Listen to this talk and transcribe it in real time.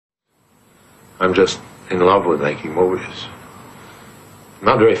I'm just in love with making movies. I'm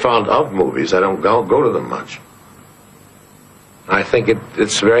not very fond of movies. I don't go to them much. I think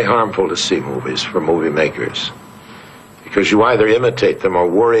it's very harmful to see movies for movie makers, because you either imitate them or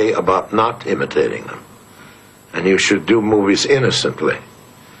worry about not imitating them. And you should do movies innocently,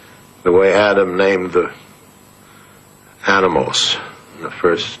 the way Adam named the animals in the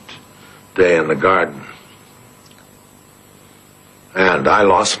first day in the garden. And I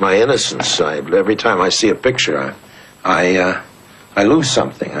lost my innocence. Every time I see a picture, I lose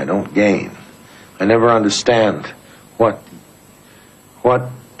something. I don't gain. I never understand what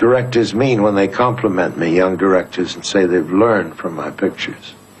directors mean when they compliment me, young directors, and say they've learned from my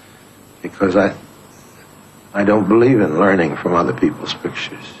pictures. Because I don't believe in learning from other people's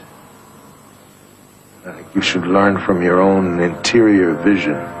pictures. I think you should learn from your own interior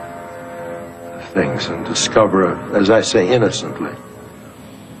vision of things and discover, as I say, innocently,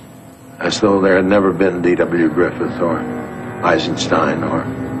 as though there had never been D.W. Griffith or Eisenstein or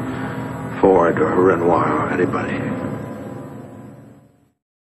Ford or Renoir or anybody.